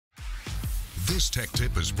This tech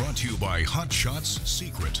tip is brought to you by Hot Shots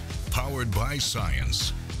Secret, powered by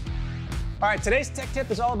science. All right, today's tech tip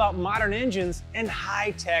is all about modern engines and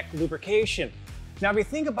high-tech lubrication. Now, if you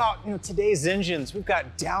think about today's engines, we've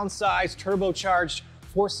got downsized, turbocharged,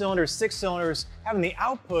 4-cylinder, 6 cylinders, having the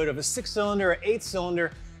output of a 6-cylinder,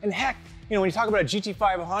 8-cylinder, and heck, when you talk about a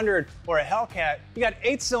GT500 or a Hellcat, you got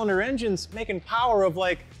 8-cylinder engines making power of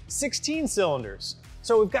like 16 cylinders.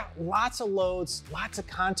 So we've got lots of loads, lots of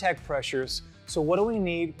contact pressures. So what do we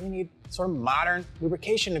need? We need sort of modern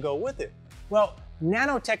lubrication to go with it. Well,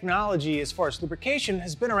 nanotechnology as far as lubrication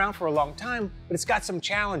has been around for a long time, but it's got some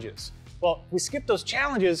challenges. Well, we skip those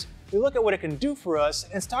challenges, we look at what it can do for us,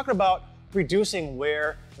 and it's talking about reducing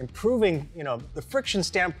wear, improving the friction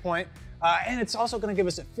standpoint, and it's also going to give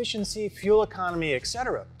us efficiency, fuel economy,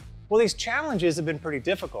 etc. Well, these challenges have been pretty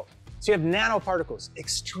difficult. So you have nanoparticles,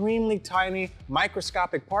 extremely tiny,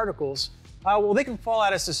 microscopic particles. Well, they can fall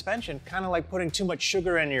out of suspension, kind of like putting too much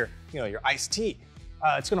sugar in your iced tea.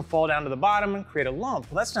 It's going to fall down to the bottom and create a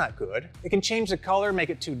lump. Well, that's not good. It can change the color, make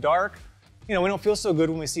it too dark. We don't feel so good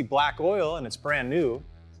when we see black oil and it's brand new.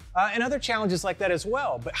 And other challenges like that as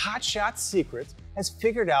well. But Hot Shots Secret has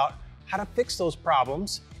figured out how to fix those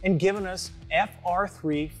problems and given us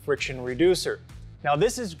FR3 friction reducer. Now,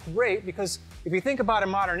 this is great because if you think about a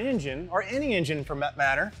modern engine, or any engine for that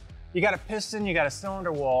matter, you got a piston, you got a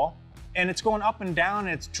cylinder wall, and it's going up and down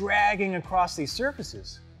and it's dragging across these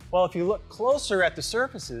surfaces. Well, if you look closer at the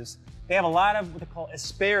surfaces, they have a lot of what they call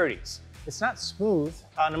asperities. It's not smooth.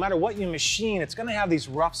 No matter what you machine, it's going to have these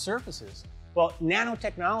rough surfaces. Well,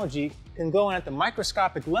 nanotechnology can go in at the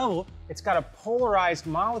microscopic level. It's got a polarized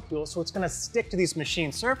molecule, so it's going to stick to these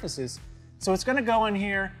machine surfaces. So it's going to go in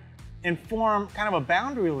here and form kind of a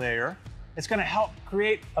boundary layer. It's going to help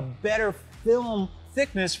create a better film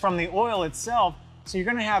thickness from the oil itself. So you're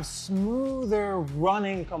going to have smoother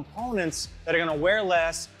running components that are going to wear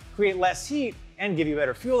less, create less heat, and give you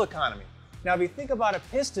better fuel economy. Now, if you think about a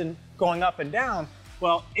piston going up and down,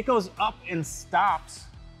 well, it goes up and stops,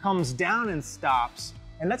 comes down and stops,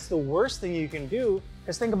 and that's the worst thing you can do,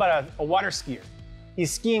 because think about a water skier.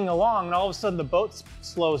 He's skiing along, and all of a sudden the boat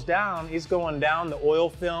slows down. He's going down the oil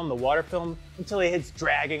film, the water film, until he hits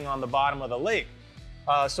dragging on the bottom of the lake.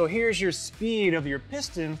 So here's your speed of your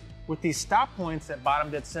piston with these stop points at bottom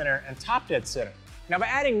dead center and top dead center. Now, by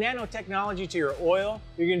adding nanotechnology to your oil,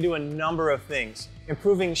 you're going to do a number of things.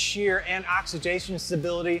 Improving shear and oxidation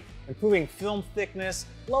stability, improving film thickness,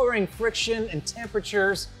 lowering friction and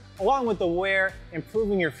temperatures, along with the wear,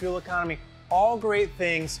 improving your fuel economy. All great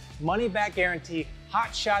things, money back guarantee,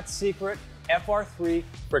 Hot Shots Secret FR3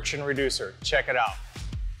 friction reducer. Check it out.